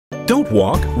Don't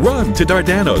walk, run to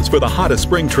Dardano's for the hottest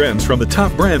spring trends from the top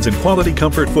brands in quality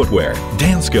comfort footwear.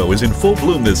 Dansko is in full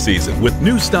bloom this season with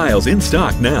new styles in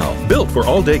stock now. Built for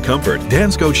all-day comfort,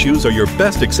 Dansko shoes are your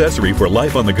best accessory for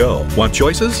life on the go. Want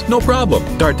choices? No problem.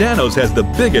 Dardano's has the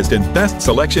biggest and best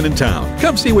selection in town.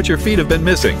 Come see what your feet have been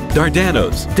missing.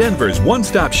 Dardano's, Denver's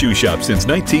one-stop shoe shop since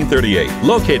 1938.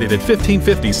 Located at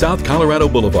 1550 South Colorado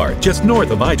Boulevard, just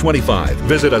north of I-25.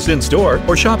 Visit us in-store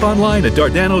or shop online at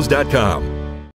dardanos.com.